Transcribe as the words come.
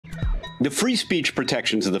The free speech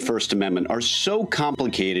protections of the First Amendment are so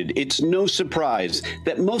complicated, it's no surprise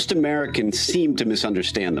that most Americans seem to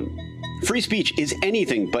misunderstand them. Free speech is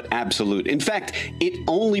anything but absolute. In fact, it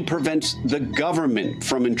only prevents the government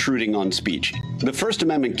from intruding on speech. The First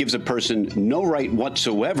Amendment gives a person no right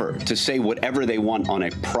whatsoever to say whatever they want on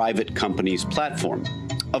a private company's platform.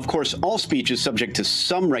 Of course, all speech is subject to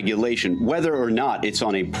some regulation, whether or not it's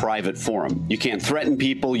on a private forum. You can't threaten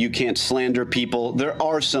people, you can't slander people, there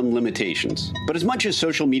are some limitations. But as much as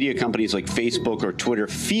social media companies like Facebook or Twitter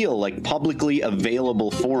feel like publicly available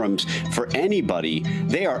forums for anybody,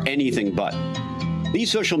 they are anything but. These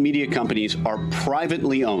social media companies are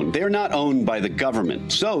privately owned. They're not owned by the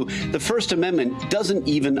government. So the First Amendment doesn't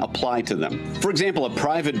even apply to them. For example, a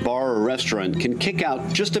private bar or restaurant can kick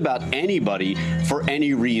out just about anybody for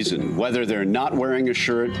any reason, whether they're not wearing a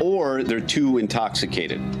shirt or they're too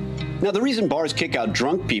intoxicated. Now, the reason bars kick out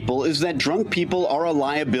drunk people is that drunk people are a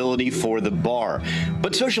liability for the bar.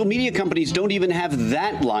 But social media companies don't even have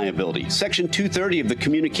that liability. Section 230 of the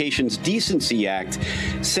Communications Decency Act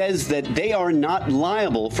says that they are not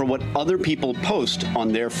liable for what other people post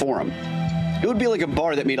on their forum. It would be like a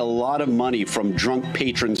bar that made a lot of money from drunk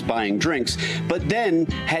patrons buying drinks, but then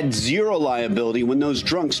had zero liability when those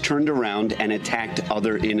drunks turned around and attacked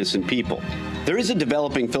other innocent people. There is a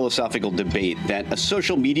developing philosophical debate that a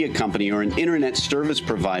social media company or an internet service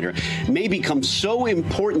provider may become so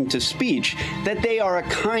important to speech that they are a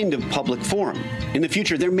kind of public forum. In the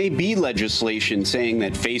future, there may be legislation saying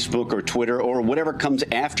that Facebook or Twitter or whatever comes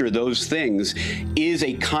after those things is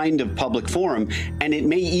a kind of public forum, and it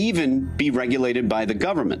may even be regulated by the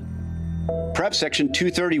government. Perhaps Section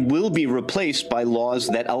 230 will be replaced by laws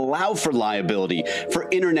that allow for liability for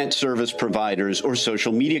internet service providers or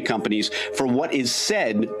social media companies for what is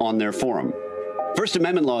said on their forum. First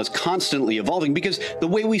Amendment law is constantly evolving because the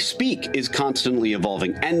way we speak is constantly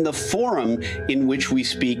evolving, and the forum in which we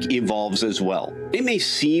speak evolves as well. It may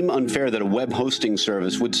seem unfair that a web hosting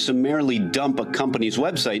service would summarily dump a company's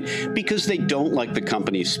website because they don't like the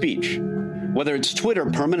company's speech. Whether it's Twitter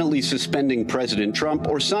permanently suspending President Trump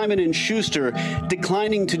or Simon & Schuster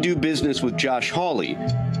declining to do business with Josh Hawley,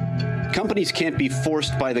 companies can't be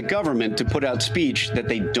forced by the government to put out speech that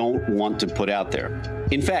they don't want to put out there.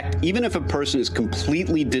 In fact, even if a person is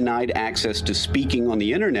completely denied access to speaking on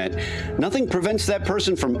the internet, nothing prevents that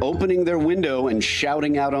person from opening their window and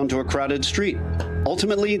shouting out onto a crowded street.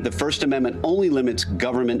 Ultimately, the First Amendment only limits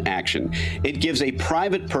government action. It gives a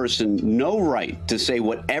private person no right to say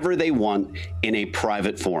whatever they want in a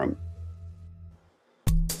private forum.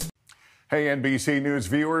 Hey, NBC News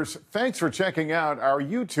viewers, thanks for checking out our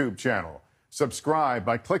YouTube channel. Subscribe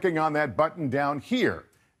by clicking on that button down here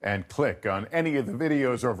and click on any of the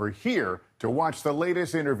videos over here to watch the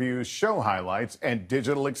latest interviews, show highlights, and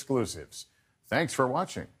digital exclusives. Thanks for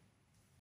watching.